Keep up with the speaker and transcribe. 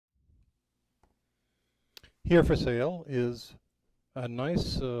Here for sale is a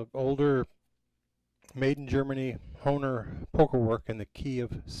nice older made in Germany Hohner Pokerwork in the key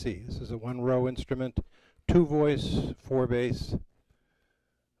of C. This is a one-row instrument, 2-voice, 4-bass,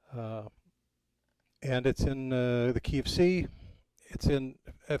 and it's in the key of C. It's in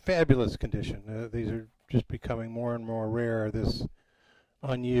a fabulous condition. These are just becoming more and more rare. This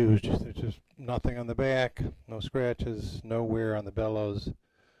unused. There's just nothing on the back, no scratches, no wear on the bellows.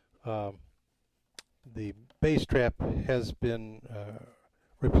 The bass trap has been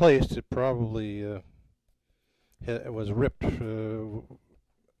replaced. It probably it was ripped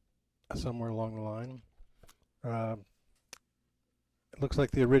somewhere along the line. It looks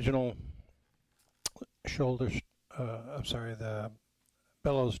like the original the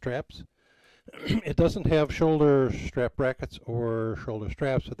bellows straps. It doesn't have shoulder strap brackets or shoulder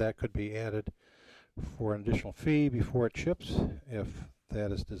straps, but that could be added for an additional fee before it ships, if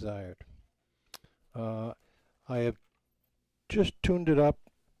that is desired. I have just tuned it up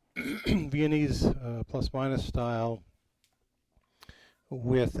Viennese plus minus style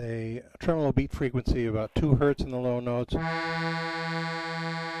with a tremolo beat frequency about 2 Hertz in the low notes,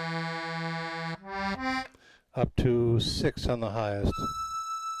 up to 6 on the highest.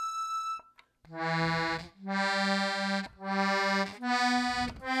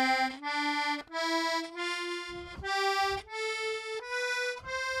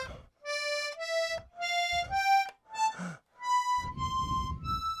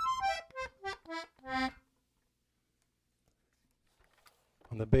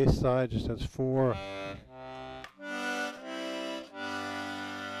 On the bass side, just has 4.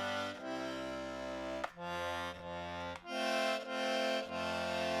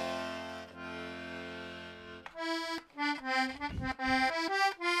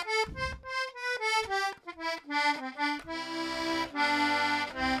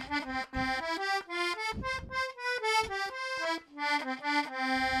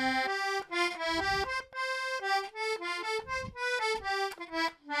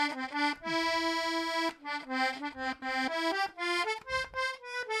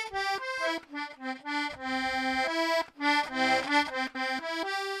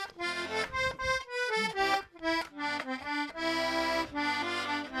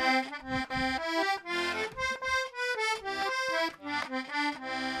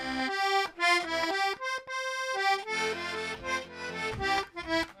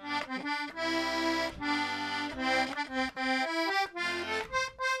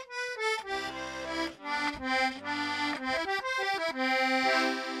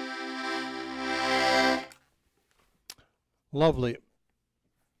 Lovely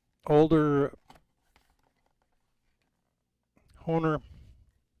older Hohner,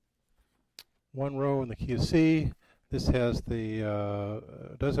 one row in the key of C. This has the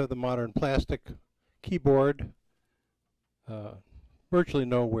does have the modern plastic keyboard. Virtually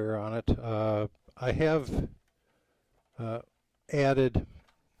no wear on it. I have added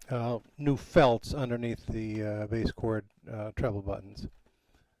new felts underneath the bass chord treble buttons,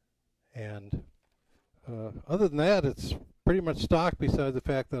 and other than that, it's pretty much stock, besides the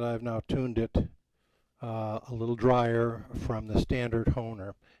fact that I've now tuned it a little drier from the standard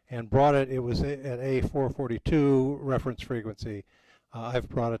Hohner and brought it. It was at A442 reference frequency. I've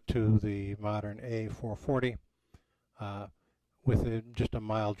brought it to the modern A440 with just a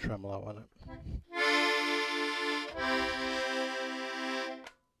mild tremolo on it.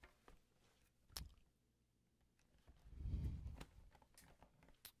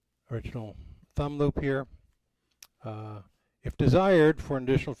 Original thumb loop here. If desired, for an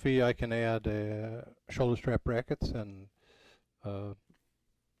additional fee, I can add shoulder strap brackets and a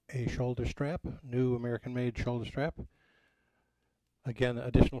shoulder strap, new American-made shoulder strap. Again,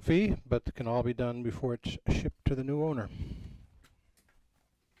 additional fee, but it can all be done before it's shipped to the new owner.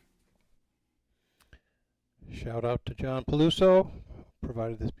 Shout out to John Peluso,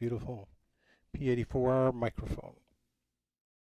 provided this beautiful P84R microphone.